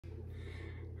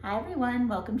Hi everyone,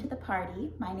 welcome to the party.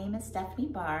 My name is Stephanie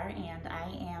Barr and I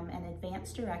am an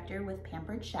advanced director with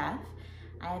Pampered Chef.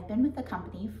 I have been with the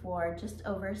company for just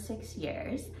over 6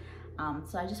 years.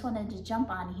 So I just wanted to jump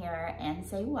on here and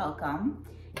say welcome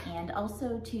and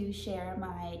also to share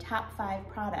my top 5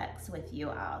 products with you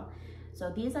all.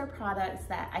 So these are products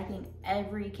that I think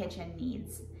every kitchen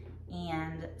needs.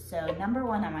 And so number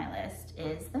 1 on my list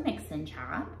is the Mix and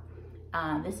Chop.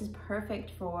 This is perfect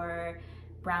for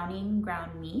browning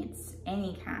ground meats,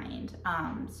 any kind.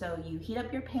 So you heat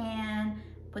up your pan,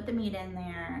 put the meat in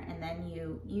there, and then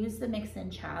you use the Mix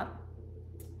and Chop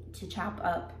to chop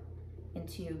up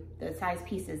into the size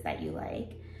pieces that you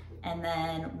like. And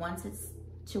then once it's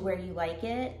to where you like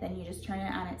it, then you just turn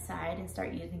it on its side and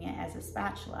start using it as a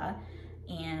spatula.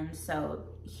 And so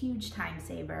huge time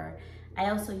saver. I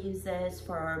also use this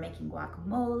for making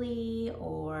guacamole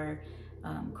or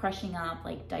crushing up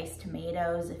like diced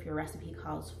tomatoes if your recipe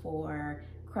calls for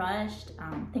crushed,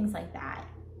 things like that.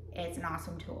 It's an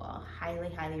awesome tool.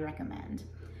 Highly recommend.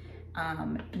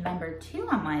 Number 2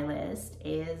 on my list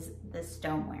is the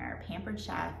stoneware. Pampered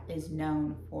Chef is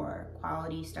known for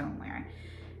quality stoneware.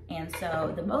 And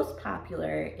so the most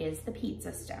popular is the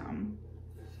pizza stone.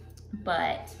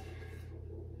 But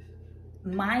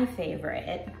my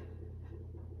favorite,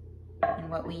 and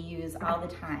what we use all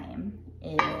the time,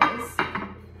 is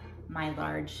my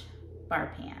large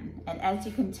bar pan. And as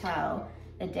you can tell,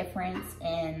 the difference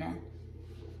in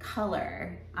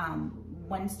color,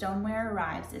 when stoneware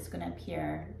arrives, it's gonna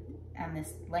appear on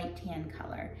this light tan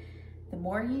color. The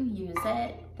more you use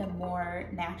it, the more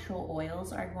natural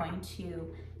oils are going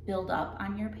to build up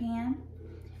on your pan.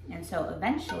 And so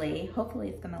eventually, hopefully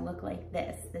it's gonna look like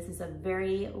this. This is a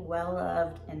very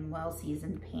well-loved and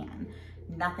well-seasoned pan.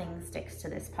 Nothing sticks to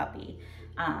this puppy.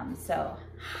 So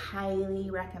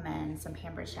highly recommend some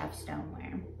Pampered Chef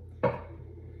stoneware.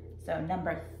 So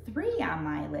number 3 on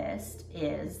my list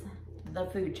is the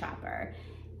food chopper.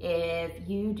 If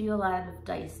you do a lot of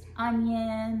diced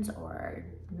onions or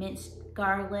minced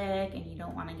garlic and you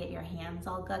don't want to get your hands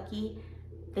all gucky,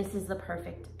 this is the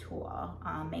perfect tool.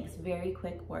 Makes very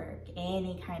quick work.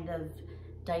 Any kind of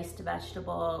diced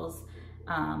vegetables.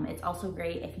 It's also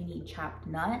great if you need chopped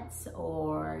nuts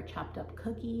or chopped up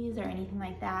cookies or anything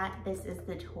like that. This is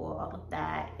the tool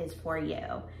that is for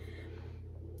you.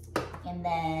 And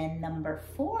then number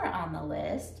 4 on the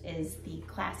list is the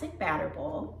classic batter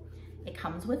bowl. It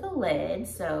comes with a lid,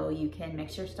 so you can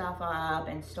mix your stuff up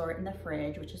and store it in the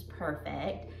fridge, which is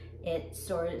perfect. It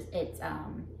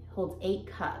holds 8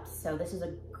 cups, so this is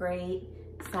a great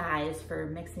size for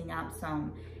mixing up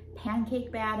some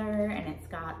pancake batter, and it's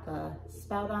got the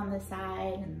spout on the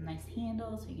side and a nice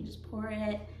handle, so you can just pour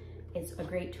it. It's a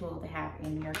great tool to have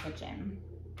in your kitchen.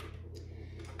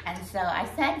 And so I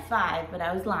said 5, but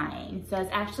I was lying. So it's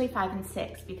actually 5 and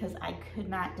 6 because I could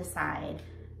not decide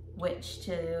which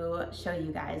to show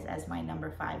you guys as my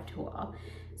number 5 tool.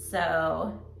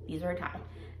 So these are a tie.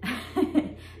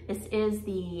 This is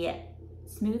the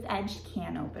smooth edged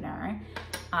can opener.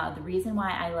 The reason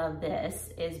why I love this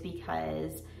is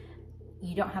because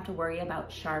you don't have to worry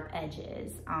about sharp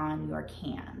edges on your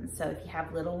cans. So if you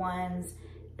have little ones,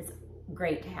 it's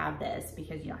great to have this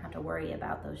because you don't have to worry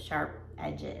about those sharp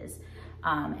edges.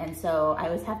 And so I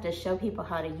always have to show people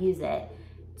how to use it.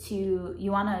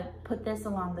 You wanna put this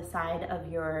along the side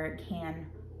of your can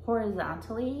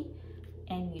horizontally,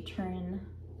 and you turn,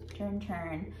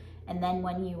 and then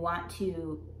when you want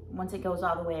to, once it goes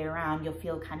all the way around, you'll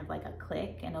feel kind of like a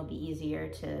click and it'll be easier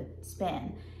to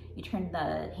spin. You turn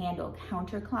the handle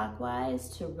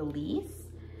counterclockwise to release,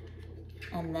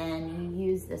 and then you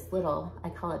use this little, I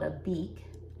call it a beak,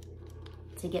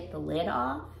 to get the lid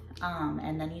off,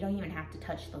 and then you don't even have to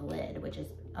touch the lid, which is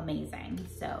amazing.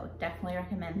 So definitely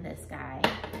recommend this guy.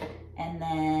 And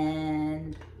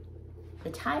then the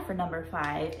tie for number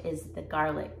 5 is the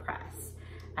garlic press.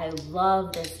 I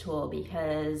love this tool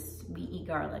because we eat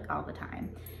garlic all the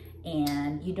time.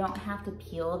 And you don't have to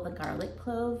peel the garlic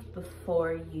clove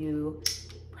before you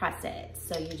press it.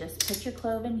 So you just put your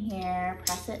clove in here,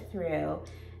 press it through,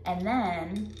 and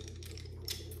then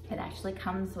it actually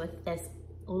comes with this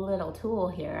little tool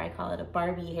here. I call it a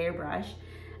Barbie hairbrush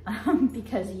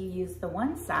because you use the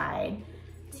one side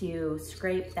to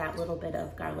scrape that little bit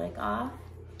of garlic off.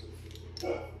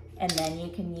 And then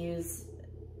you can use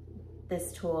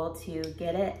this tool to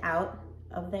get it out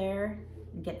of there,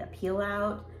 get the peel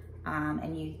out.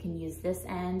 And you can use this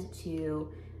end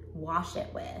to wash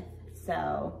it with.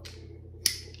 So,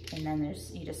 and then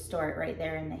you just store it right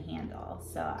there in the handle.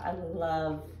 So I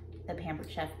love the Pampered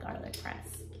Chef garlic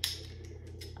press.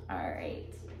 All right,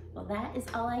 Well, that is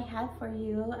all I have for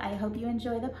you. I hope you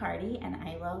enjoy the party, and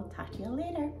I will talk to you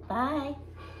later. Bye.